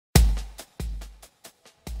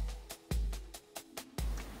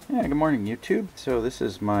Yeah, good morning YouTube. So this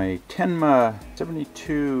is my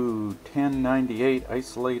Tenma72 1098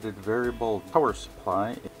 isolated variable power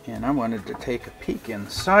supply, and I wanted to take a peek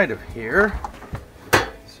inside of here.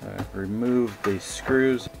 So I've removed the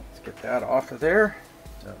screws. Let's get that off of there.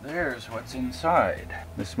 So there's what's inside.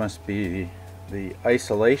 This must be the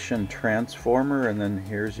isolation transformer, and then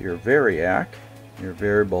here's your variac, your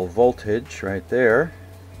variable voltage right there.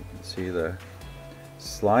 You can see the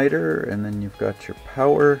slider, and then you've got your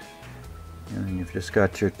power, and then you've just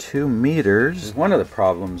got your 2 meters. One of the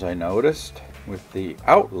problems I noticed with the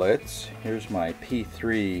outlets, here's my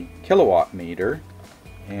P3 kilowatt meter,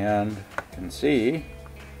 and you can see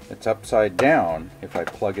it's upside down if I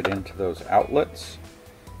plug it into those outlets.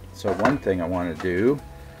 So one thing I want to do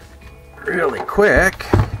really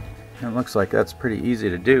quick, and it looks like that's pretty easy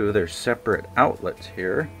to do, there's separate outlets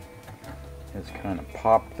here, just kind of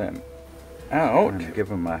pop them out and give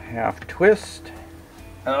them a half twist.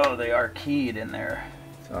 Oh, they are keyed in there,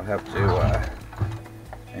 so I'll have to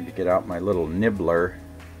maybe get out my little nibbler.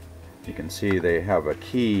 You can see they have a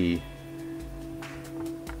key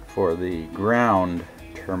for the ground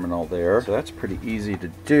terminal there, so that's pretty easy to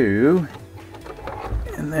do.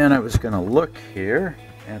 And then I was going to look here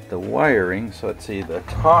at the wiring. So let's see the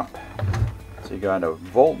top, so you got a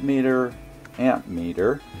voltmeter, amp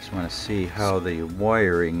meter. Just want to see how the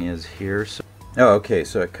wiring is here. So, oh, okay,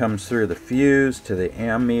 so it comes through the fuse to the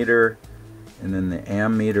ammeter, and then the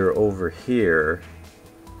ammeter over here.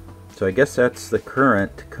 So I guess that's the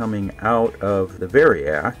current coming out of the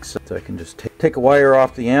variac. So I can just take a wire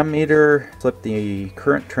off the ammeter, slip the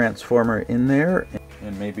current transformer in there,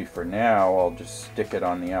 and maybe for now I'll just stick it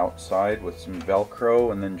on the outside with some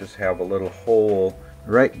Velcro, and then just have a little hole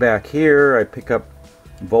right back here. I pick up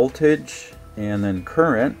voltage and then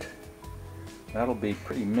current. That'll be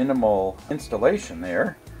pretty minimal installation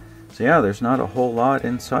there. So yeah, there's not a whole lot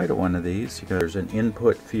inside of one of these. There's an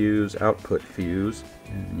input fuse, output fuse,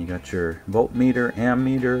 and you got your voltmeter,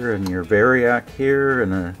 ammeter, and your variac here,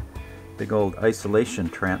 and a big old isolation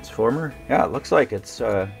transformer. Yeah, it looks like it's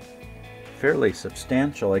fairly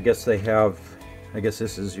substantial. I guess they have, I guess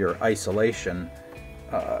this is your isolation.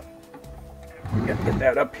 You gotta get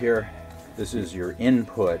that up here. This is your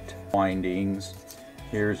input windings.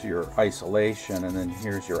 Here's your isolation, and then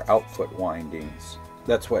here's your output windings.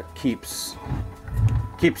 That's what keeps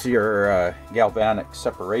your galvanic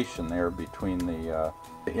separation there between the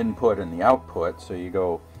input and the output. So you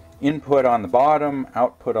go input on the bottom,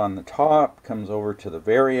 output on the top, comes over to the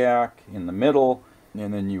variac in the middle,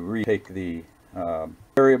 and then you take the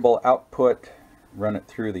variable output, run it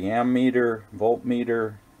through the ammeter,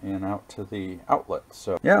 voltmeter, and out to the outlet.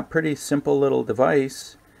 So yeah, pretty simple little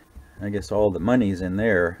device. I guess all the money's in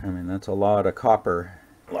there. I mean, that's a lot of copper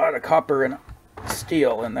and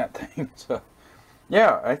steel in that thing. So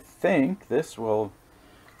yeah, I think this will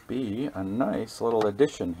be a nice little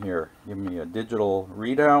addition here. Give me a digital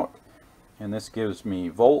readout, and this gives me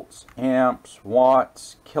volts, amps,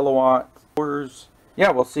 watts, kilowatts, hours. Yeah,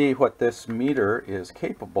 we'll see what this meter is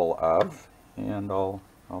capable of, and I'll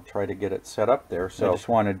try to get it set up there. So I just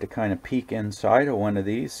wanted to kind of peek inside of one of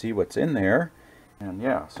these, see what's in there. And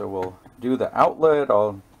yeah, so we'll do the outlet.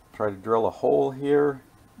 I'll try to drill a hole here,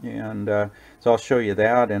 and so I'll show you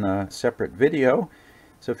that in a separate video.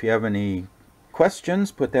 So if you have any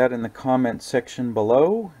questions, put that in the comment section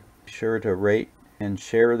below. Be sure to rate and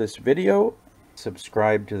share this video.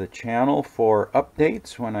 Subscribe to the channel for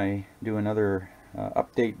updates when I do another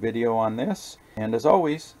update video on this. And as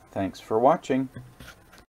always, thanks for watching.